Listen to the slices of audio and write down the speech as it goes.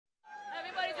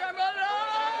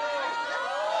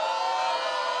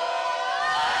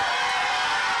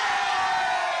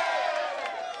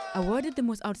Awarded the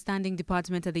most outstanding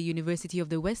department at the University of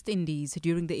the West Indies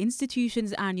during the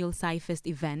institution's annual SciFest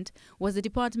event was the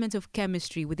Department of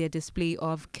Chemistry with their display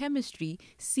of Chemistry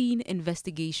Scene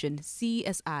Investigation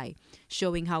 (CSI),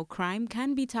 showing how crime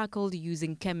can be tackled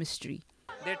using chemistry.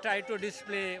 They try to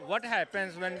display what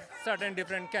happens when certain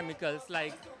different chemicals,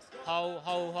 like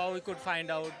how we could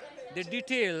find out the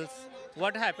details,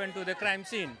 what happened to the crime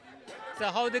scene. So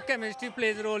how the chemistry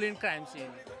plays a role in crime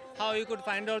scene, how you could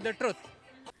find out the truth.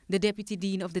 The Deputy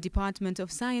Dean of the Department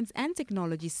of Science and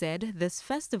Technology said this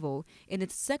festival, in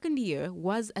its second year,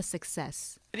 was a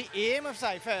success. The aim of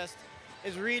SciFest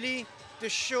is really to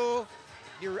show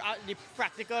the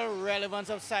practical relevance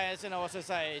of science in our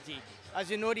society. As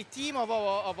you know, the theme of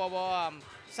our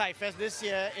SciFest this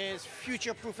year is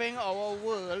future-proofing our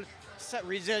world,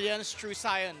 resilience through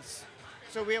science.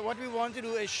 So what we want to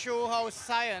do is show how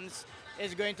science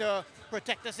is going to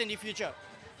protect us in the future.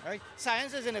 Right?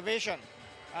 Science is innovation,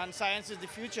 and science is the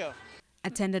future.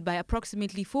 Attended by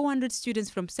approximately 400 students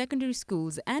from secondary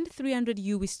schools and 300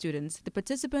 UWI students, the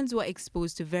participants were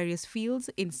exposed to various fields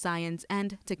in science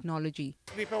and technology.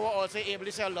 People were also able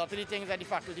to see a lot of the things that the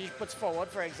faculty puts forward.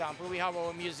 For example, we have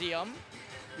our museum,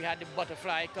 we had the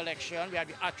butterfly collection, we had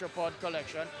the arthropod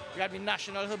collection, we had the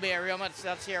National Herbarium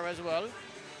that's here as well.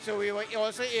 So we were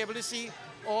also able to see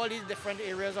all these different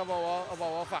areas of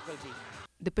our faculty.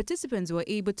 The participants were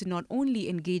able to not only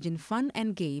engage in fun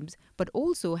and games, but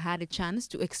also had a chance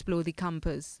to explore the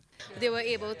campus. They were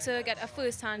able to get a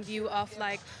first-hand view of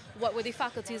what were the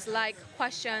faculties like,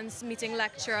 questions, meeting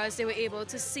lecturers. They were able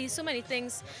to see so many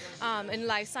things in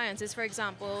life sciences, for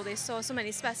example. They saw so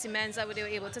many specimens that they were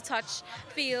able to touch,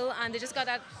 feel, and they just got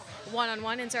that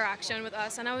one-on-one interaction with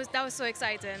us, and that was so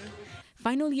exciting.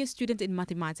 Final year student in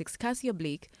mathematics, Cassia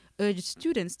Blake, urged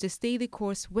students to stay the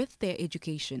course with their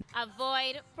education.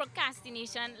 Avoid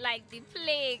procrastination like the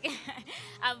plague.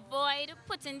 Avoid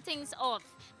putting things off.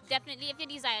 Definitely, if you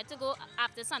desire to go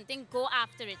after something, go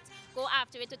after it. Go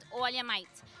after it with all your might.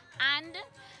 And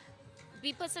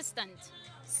be persistent.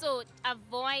 So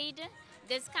avoid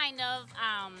this kind of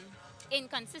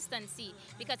inconsistency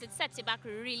because it sets you back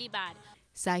really bad.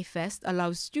 SciFest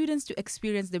allows students to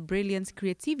experience the brilliance,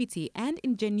 creativity, and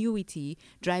ingenuity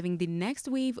driving the next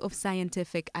wave of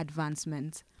scientific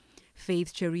advancement.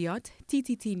 Faith Cheruiyot,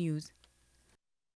 TTT News.